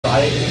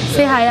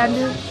Say hi,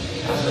 Andrew.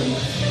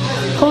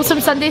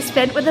 Wholesome Sunday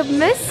spent with the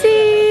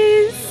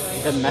missus.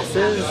 The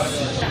missus?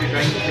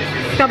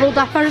 Double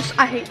dippers.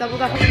 I hate double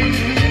dippers.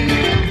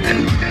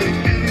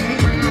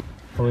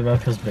 Blue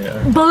milk is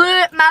better.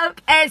 Blue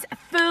milk is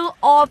full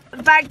of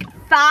big,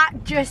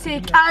 fat,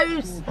 juicy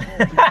cows.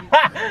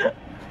 And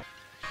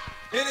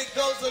it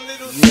goes a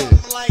little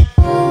something like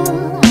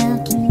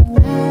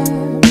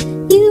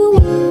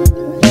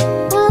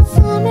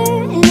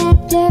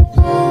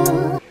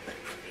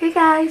Hey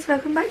guys,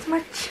 welcome back to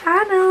my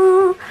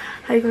channel.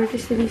 How you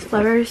gorgeous to these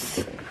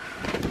flowers?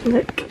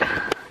 Look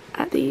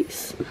at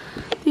these.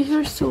 These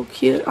are so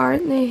cute,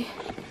 aren't they?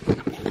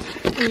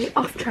 Anyway,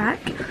 off track.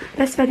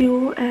 This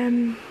video,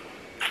 hope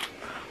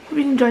you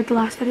enjoyed the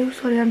last video.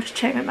 Sorry, I'm just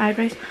checking out my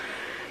eyebrows.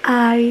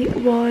 I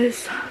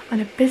was on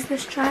a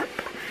business trip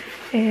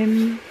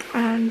and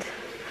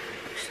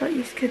just thought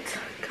you could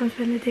come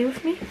spend the day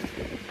with me.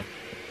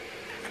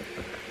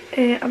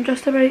 I'm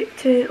just about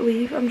to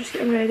leave. I'm just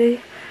getting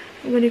ready.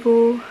 I'm going to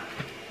go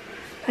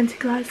into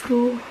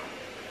Glasgow.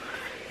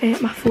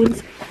 My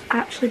phone's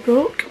actually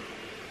broke,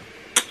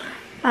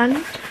 and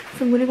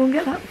so I'm going to go and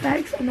get that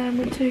fixed, and then I'm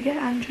going to get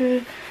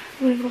Andrew.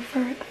 I'm going to go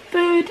for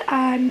food,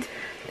 and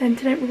then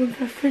tonight we're going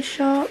for a food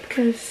shop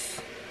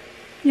because,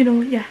 you know,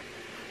 yeah,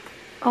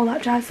 all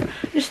that jazz.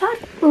 Just thought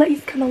I'd let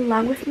you come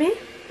along with me.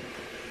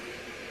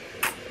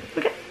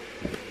 Okay.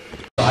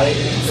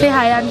 Say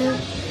hi, Andrew.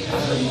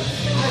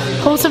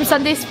 Wholesome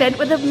Sunday spent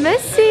with the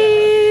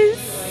missus.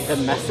 The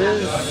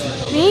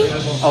missus? Me?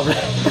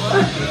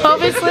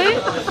 Obviously.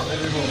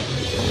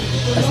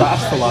 Is that a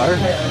flower?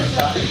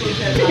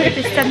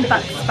 Just some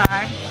bucks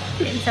bar,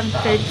 getting some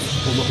food.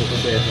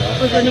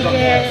 We're going to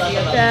get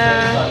the...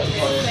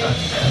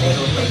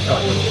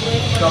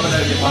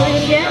 What are we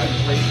going to get?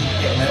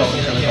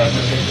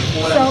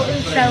 Salt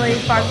and chili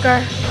burger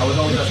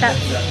and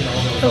chips.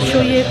 I'll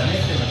show you.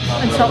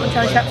 And salt and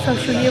chili chips, I'll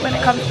show you when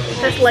it comes.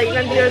 This lighting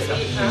in here is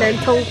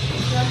mental.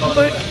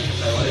 Look.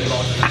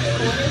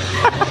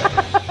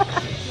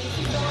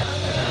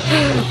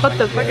 What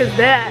the fuck is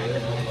that?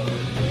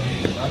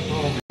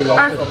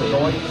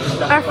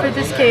 Our food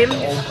just came.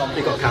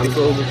 They got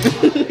cancelled.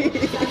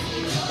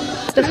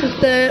 This is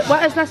the,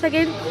 what is this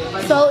again?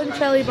 Salt and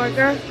chili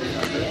burger.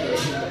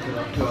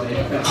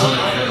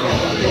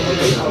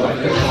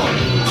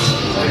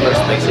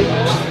 Spicy?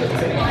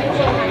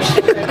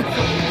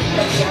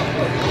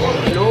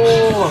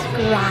 No!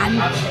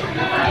 Grand.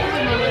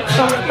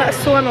 Oh, that's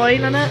so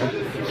annoying, isn't it?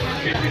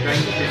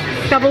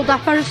 Double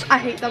dippers. I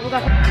hate double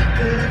dippers.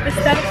 What's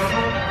this?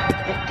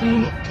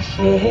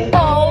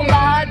 Oh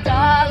my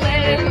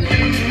darling.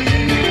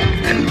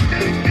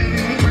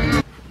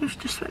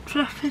 Just to switch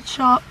for a food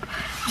shop. I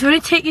was going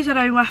to take you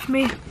around with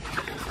me,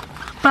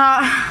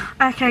 but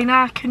I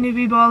kinda couldn't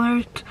be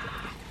bothered.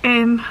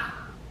 When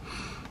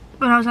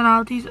I was in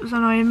Aldi's, it was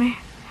annoying me.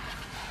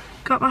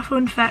 Got my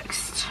phone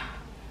fixed.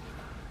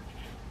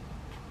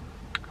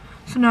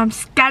 So now I'm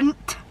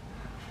skint.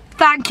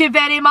 Thank you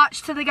very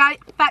much to the guy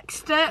that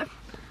fixed it.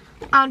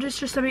 Andrew's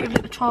just about to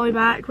get the trolley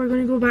back. We're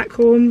going to go back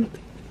home.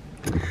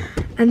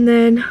 And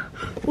then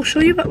we'll show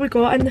you what we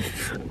got in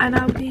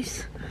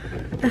Aldi's.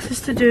 This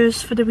is to do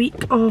us for the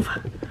week of...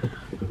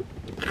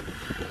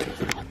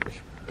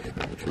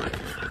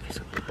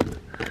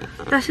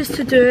 This is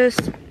to do us...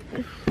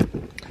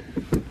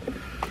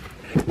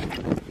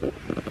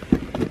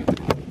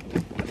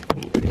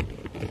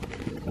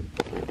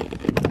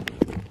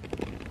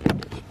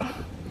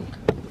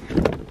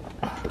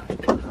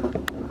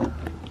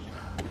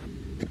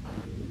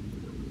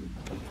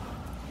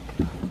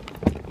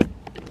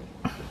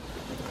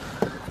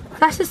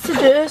 This is to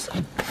do us,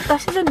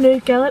 this is a new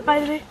gillet by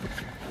the way.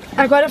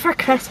 I got it for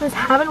Christmas,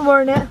 haven't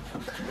worn it.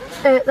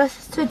 This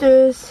is to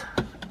do us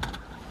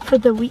for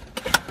the week.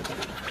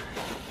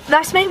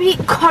 This might be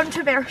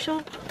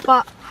controversial,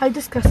 but how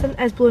disgusting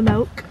is blue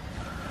milk?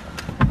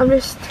 I'm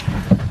just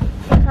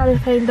trying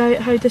to find out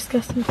how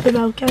disgusting blue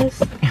milk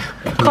is.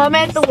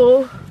 Comment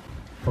below.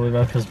 Blue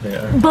milk is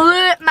better.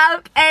 Blue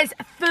milk is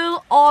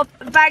full of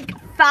big,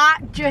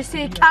 fat,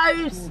 juicy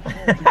cows.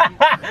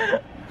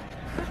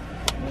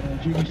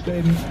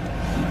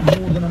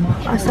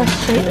 That's a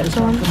straight that's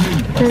on.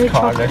 Very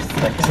chocolate.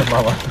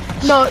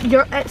 No,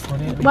 it's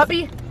what were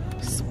you?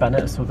 Spin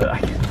it so that I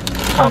can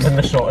have in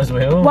the shot as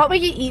well. What were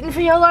you eating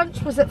for your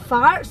lunch? Was it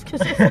farts?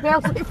 Because it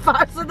smells like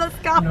farts in this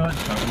cup. No, it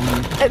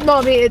doesn't.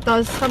 No, mate, it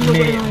does. I'm not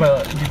Mate, gonna lie.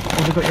 well, you've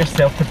probably got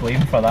yourself to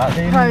blame for that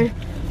then. How?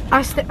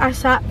 I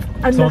sat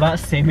and so that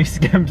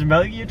semi-skimmed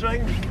milk you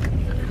drink?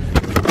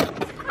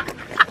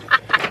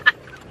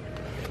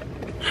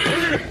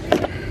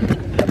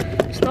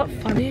 It's not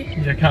funny.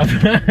 Your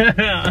camera...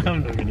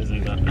 I'm not going to say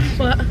that.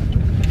 What? I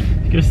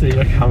was going to say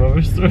your camera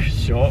was so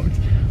shocked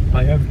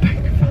by your big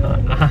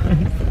fat ass.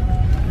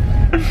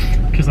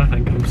 Because I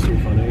think I'm so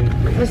funny.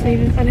 It wasn't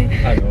even funny.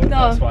 I know, No,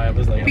 that's why I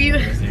was like, we were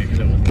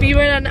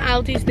in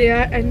Aldi's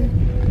there and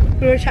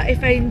we were trying to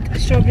find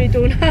strawberry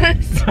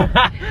donuts.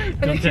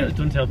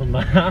 don't tell them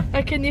that.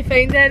 I couldn't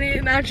find any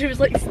and Andrew was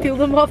like, steal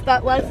them off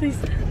that Leslie's.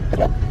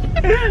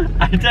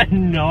 I did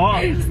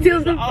not.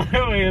 Steals the them.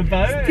 other way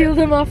about. Steal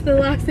them off the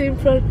last name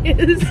front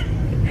is.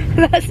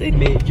 That's it.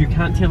 Mate, you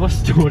can't tell a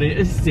story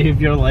to save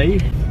your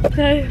life.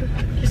 No.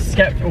 Just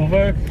skipped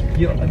over.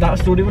 That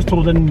story was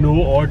told in no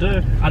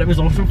order, and it was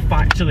also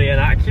factually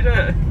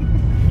inaccurate.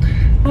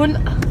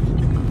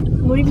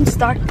 Not even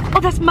start. Oh,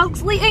 this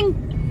milk's leaking.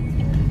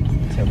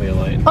 Tell me a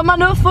line. On my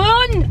new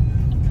phone.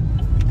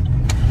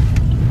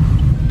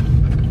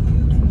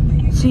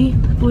 See,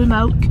 blue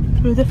milk.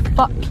 Who the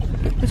fuck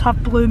does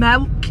have blue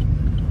milk?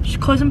 It's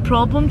causing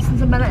problems since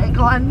the minute it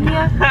got in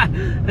here.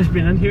 It's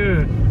been in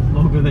here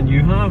longer than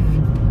you have.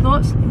 No,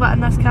 it's what,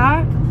 in this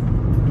car?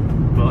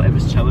 Well, it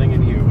was chilling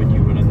in here when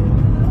you were in.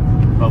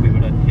 While we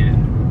were in here.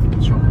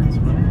 Chocolates,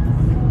 right?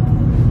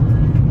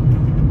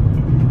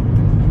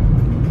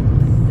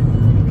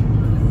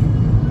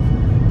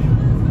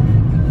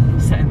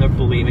 Sitting there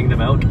blaming the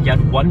milk. You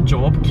had one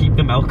job: keep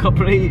the milk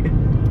upright.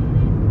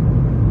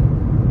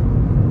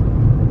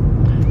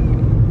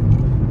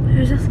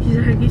 Who's this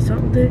geezer who gets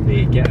something to do?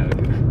 Mate, get out.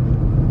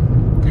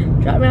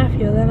 Drop me off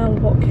here, then I'll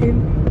walk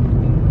home.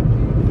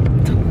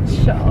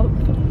 Shut up.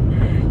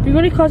 You're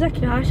going to cause a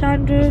crash,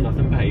 Andrew. There's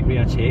nothing behind me,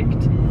 I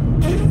checked.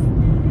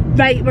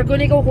 Right, we're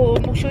going to go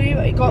home. We'll show you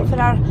what we got for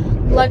our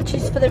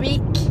lunches for the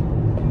week.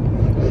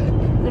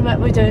 And what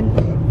we're doing.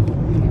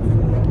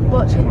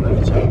 Watching The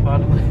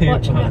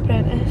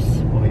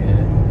Apprentice. Oh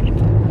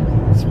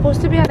yeah. It's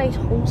supposed to be a nice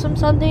wholesome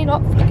Sunday,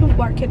 not freaking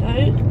working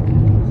out.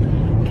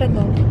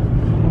 Kindle.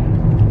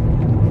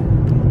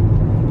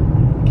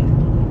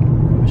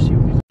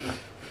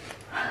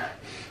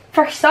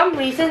 For some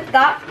reason,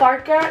 that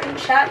burger and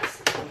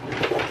chips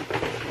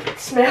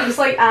smells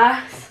like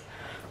ass.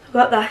 I've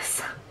got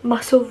this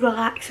muscle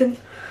relaxing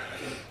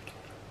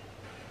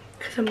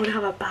because I'm going to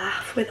have a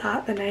bath with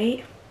that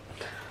tonight.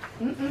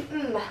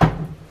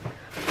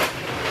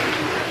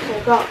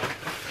 I've got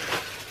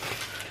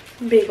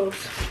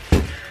bagels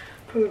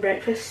for my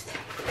breakfast,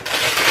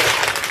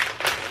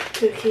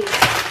 cookies,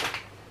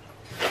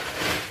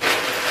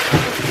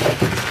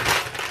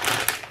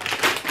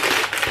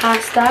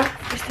 pasta,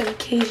 just an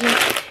occasional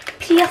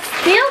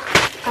pasta.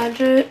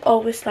 Andrew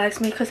always slags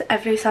me because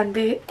every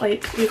Sunday,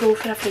 like, we go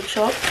for a food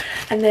shop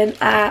and then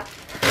I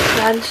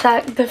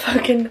ransack the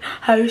fucking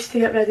house to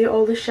get rid of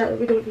all the shit that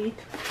we don't need.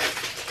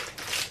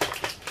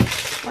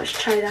 Let's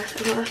try this.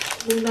 I got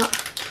this walnut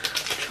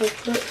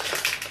chocolate.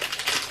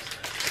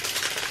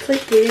 It's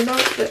like dairy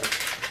milk but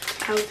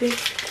healthy.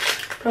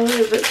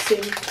 Probably about the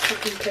same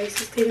fucking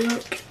price as dairy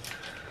milk.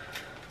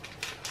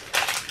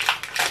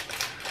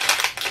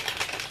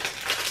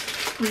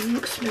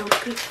 It smells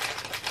good.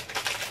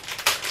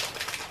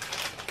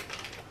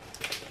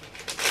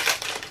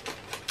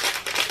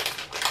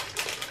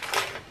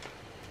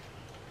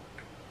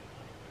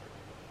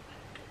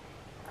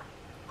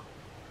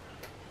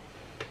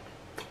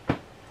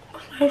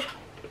 Nice.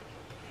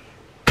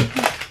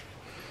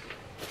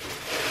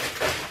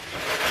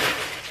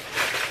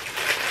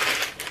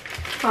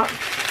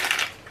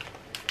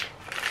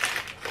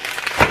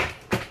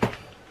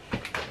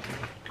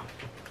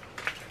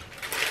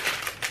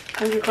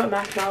 And we've got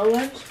marshmallow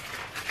ones.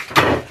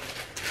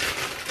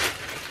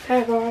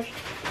 Peppers.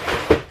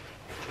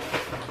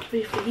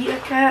 We've eaten a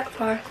kit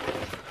for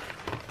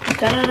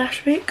dinner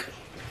this week.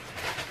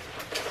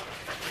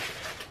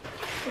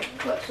 We've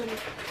got some.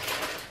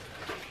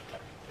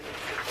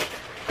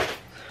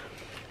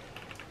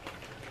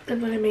 I'm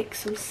going to make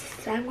some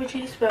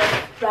sandwiches with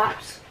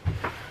wraps.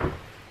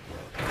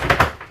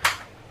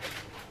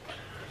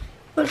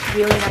 Looks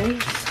really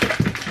nice.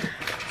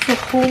 So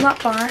whole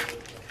nut bar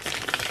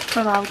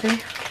from Aldi.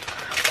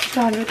 It's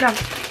 100 gram.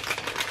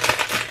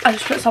 I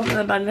just put something in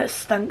the bin that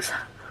stinks.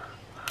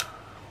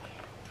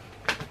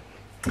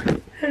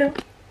 Hello.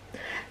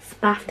 It's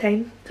bath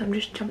time, so I'm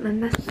just jumping in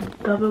this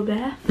bubble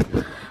bath.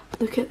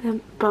 Look at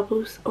them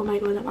bubbles. Oh my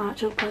god, I'm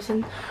actually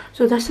buzzing.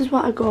 So this is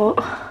what I got.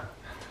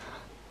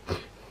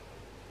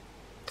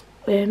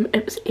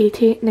 It was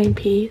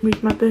 89p.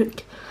 Read my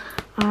book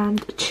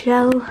and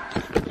chill.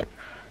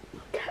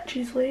 Catch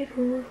you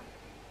later.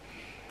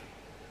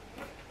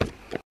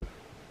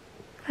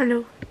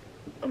 Hello.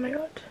 Oh my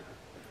god.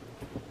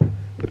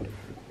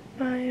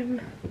 I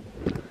am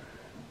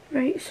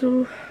right.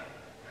 So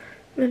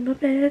I'm in my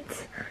bed.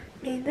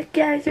 Me and the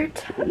guys are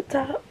tucked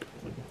up.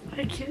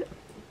 How cute.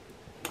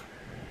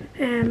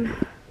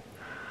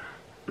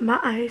 My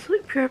eyes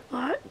look pure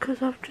black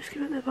because I've just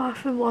come out of the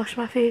bath and washed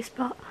my face,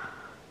 but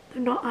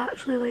they're not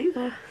actually like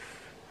this.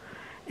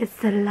 It's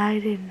the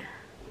lighting.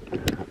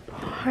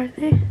 Are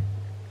they?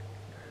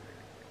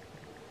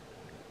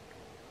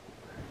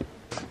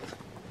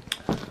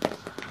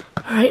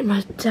 Write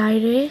my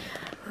diary,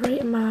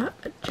 write my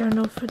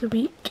journal for the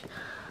week,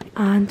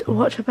 and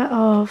watch a bit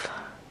of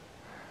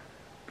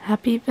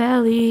Happy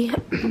Valley.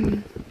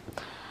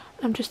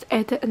 I'm just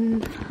editing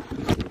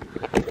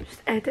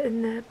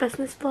the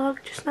business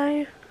vlog just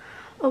now,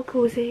 all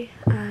cozy,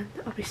 and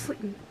I'll be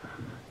sleeping.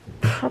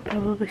 I'll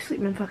probably sleep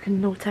in fucking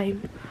no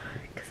time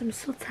because I'm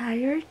so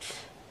tired.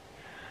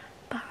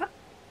 But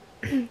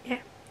yeah,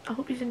 I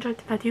hope you enjoyed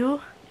the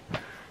video.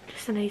 Just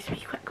just a nice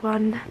wee quick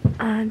one,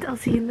 and I'll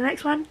see you in the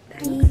next one.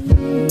 Thanks.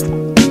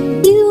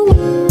 You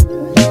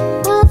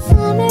want all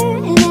summer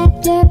and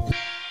after.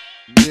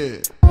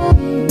 Yeah.